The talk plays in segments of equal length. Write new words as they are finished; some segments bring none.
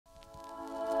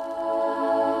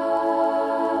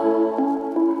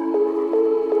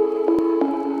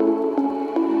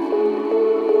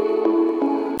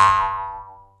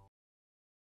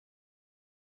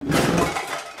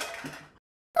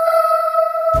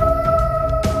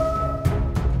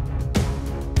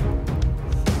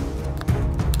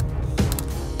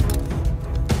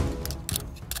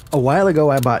A while ago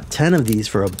I bought 10 of these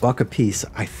for $1 a piece.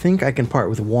 I think I can part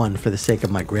with one for the sake of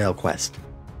my Grail quest.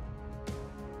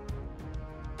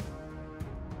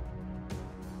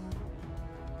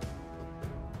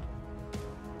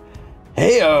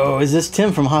 Heyo, is this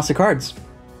Tim from House of Cards?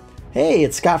 Hey,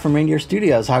 it's Scott from Reindeer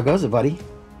Studios. How goes it, buddy?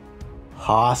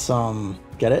 Awesome.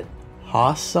 Get it?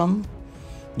 Awesome?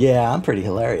 Yeah, I'm pretty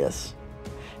hilarious.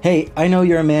 Hey, I know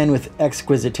you're a man with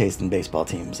exquisite taste in baseball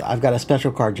teams. I've got a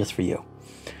special card just for you.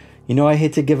 You know I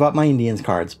hate to give up my Indians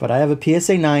cards, but I have a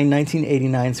PSA 9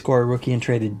 1989 score rookie and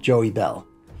traded Joey Bell.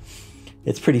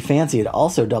 It's pretty fancy. It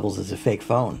also doubles as a fake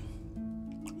phone.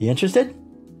 You interested?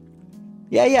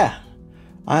 Yeah.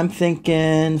 I'm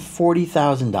thinking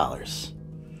 $40,000.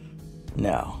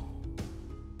 No.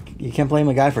 You can't blame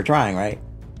a guy for trying, right?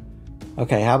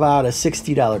 Okay, how about a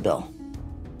 $60 bill?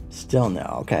 Still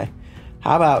no, okay.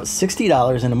 How about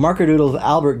 $60 and a marker doodle of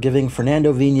Albert giving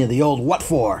Fernando Vina the old what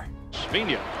for?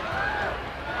 Vina.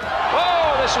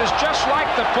 Oh, this is just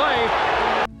like the play.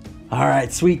 All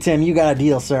right, sweet Tim, you got a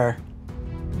deal, sir.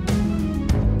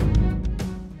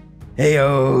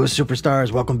 Heyo,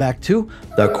 superstars, welcome back to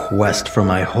The Quest for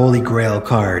My Holy Grail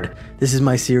Card. This is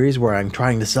my series where I'm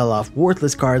trying to sell off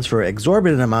worthless cards for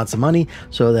exorbitant amounts of money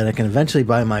so that I can eventually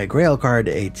buy my Grail card,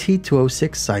 a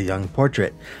T206 Cy Young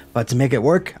portrait. But to make it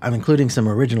work, I'm including some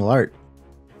original art.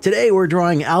 Today we're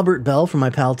drawing Albert Belle from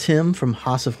my pal Tim from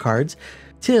House of Cards.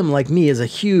 Tim, like me, is a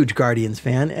huge Guardians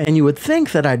fan, and you would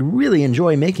think that I'd really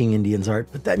enjoy making Indians art,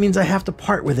 but that means I have to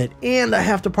part with it, and I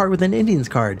have to part with an Indians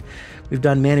card. We've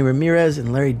done Manny Ramirez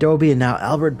and Larry Doby and now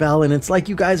Albert Belle, and it's like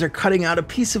you guys are cutting out a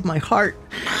piece of my heart.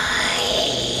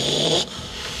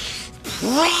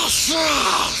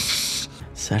 Precious!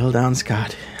 Settle down,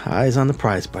 Scott. Eyes on the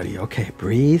prize, buddy. Okay,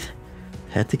 breathe.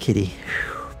 Pet the kitty.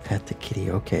 Pet the kitty.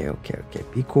 Okay.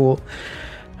 Be cool.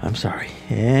 I'm sorry.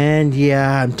 And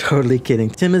yeah, I'm totally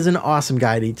kidding. Tim is an awesome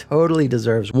guy and he totally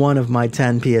deserves one of my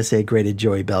 10 PSA graded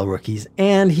Joey Bell rookies.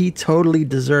 And he totally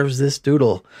deserves this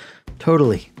doodle.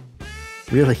 Totally.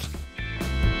 Really.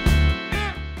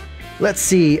 Let's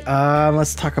see.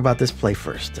 Let's talk about this play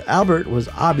first. Albert was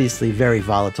obviously very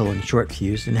volatile and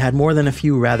short-fused and had more than a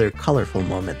few rather colorful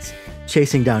moments.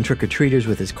 Chasing down trick-or-treaters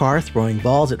with his car, throwing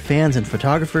balls at fans and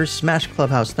photographers, smashed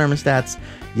clubhouse thermostats,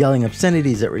 yelling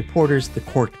obscenities at reporters, the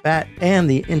corked bat, and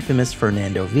the infamous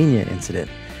Fernando Vina incident.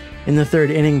 In the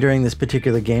third inning during this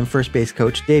particular game, first base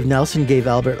coach Dave Nelson gave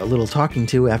Albert a little talking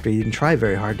to after he didn't try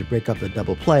very hard to break up the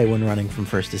double play when running from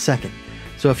first to second.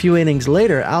 So a few innings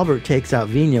later, Albert takes out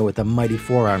Vina with a mighty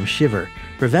forearm shiver,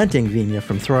 preventing Vina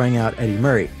from throwing out Eddie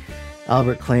Murray.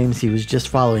 Albert claims he was just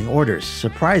following orders.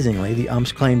 Surprisingly, the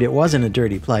umps claimed it wasn't a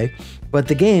dirty play, but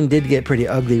the game did get pretty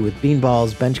ugly with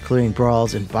beanballs, bench-clearing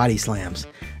brawls, and body slams.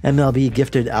 MLB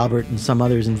gifted Albert and some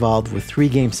others involved with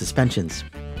 3-game suspensions.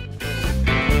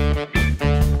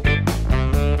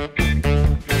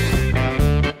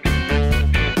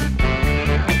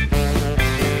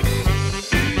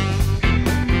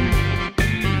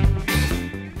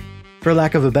 For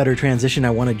lack of a better transition, I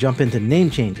want to jump into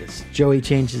name changes. Joey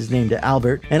changed his name to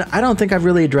Albert, and I don't think I've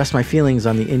really addressed my feelings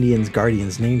on the Indians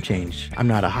Guardians name change. I'm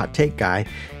not a hot take guy,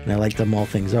 and I like to mull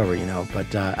things over,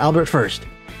 but Albert first.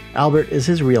 Albert is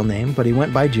his real name, but he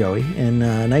went by Joey. In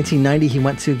 1990, he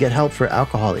went to get help for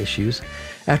alcohol issues.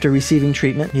 After receiving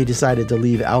treatment, he decided to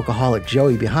leave alcoholic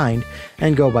Joey behind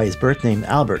and go by his birth name,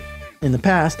 Albert. In the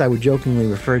past, I would jokingly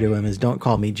refer to him as "Don't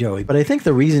call me Joey," but I think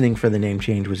the reasoning for the name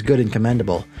change was good and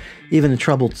commendable. Even a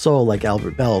troubled soul like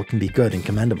Albert Belle can be good and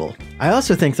commendable. I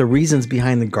also think the reasons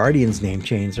behind the Guardians name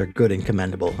change are good and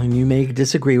commendable, and you may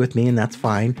disagree with me, and that's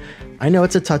fine. I know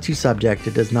it's a touchy subject,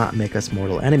 it does not make us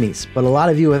mortal enemies, but a lot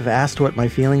of you have asked what my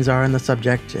feelings are on the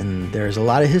subject, and there's a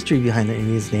lot of history behind the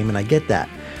Indians name, and I get that.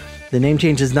 The name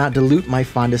change does not dilute my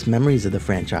fondest memories of the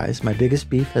franchise. My biggest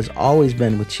beef has always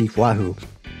been with Chief Wahoo.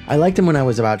 I liked him when I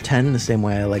was about 10, the same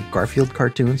way I like Garfield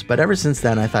cartoons, but ever since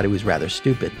then I thought he was rather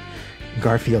stupid.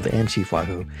 Garfield and Chief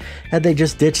Wahoo. Had they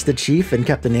just ditched the Chief and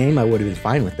kept the name, I would have been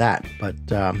fine with that. But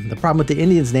the problem with the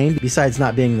Indians name, besides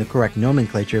not being the correct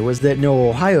nomenclature, was that no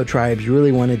Ohio tribes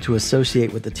really wanted to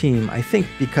associate with the team, I think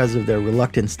because of their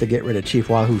reluctance to get rid of Chief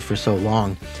Wahoo for so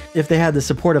long. If they had the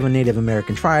support of a Native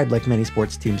American tribe, like many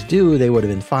sports teams do, they would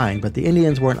have been fine, but the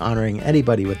Indians weren't honoring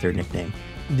anybody with their nickname.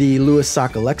 The Louis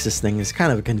Sock Alexis thing is kind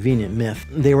of a convenient myth.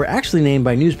 They were actually named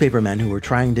by newspapermen who were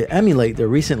trying to emulate the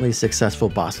recently successful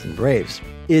Boston Braves.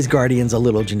 Is Guardians a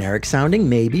little generic sounding?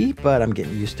 Maybe, but I'm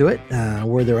getting used to it.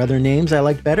 Were there other names I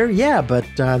liked better? Yeah, but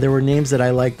there were names that I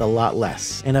liked a lot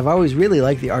less. And I've always really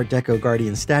liked the Art Deco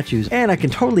Guardian statues, and I can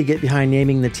totally get behind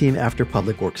naming the team after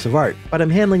public works of art. But I'm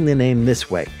handling the name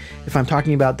this way. If I'm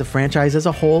talking about the franchise as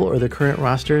a whole or the current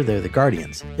roster, they're the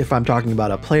Guardians. If I'm talking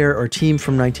about a player or team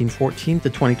from 1914 to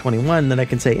 2021, then I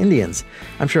can say Indians.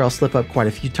 I'm sure I'll slip up quite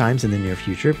a few times in the near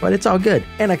future, but it's all good.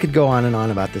 And I could go on and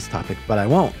on about this topic, but I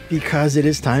won't, because it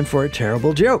is time for a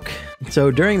terrible joke.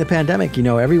 So during the pandemic,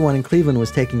 everyone in Cleveland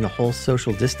was taking the whole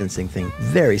social distancing thing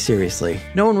very seriously.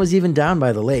 No one was even down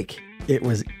by the lake. It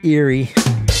was eerie.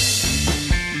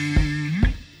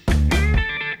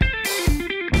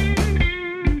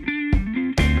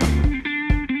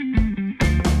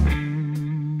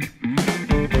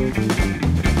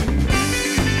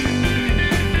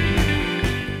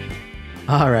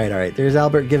 All right. There's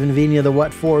Albert giving Vina the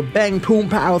what for. Bang, boom,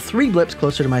 pow. 3 blips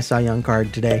closer to my Cy Young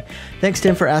card today. Thanks,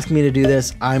 Tim, for asking me to do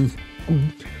this. I'm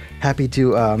happy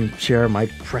to share my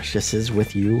preciouses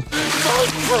with you. My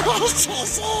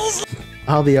preciouses!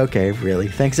 I'll be okay, really.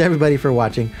 Thanks, everybody, for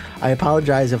watching. I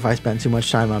apologize if I spent too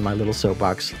much time on my little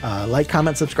soapbox. Like,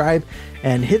 comment, subscribe,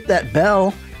 and hit that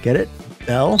bell. Get it?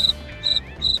 Bell?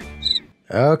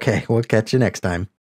 Okay, we'll catch you next time.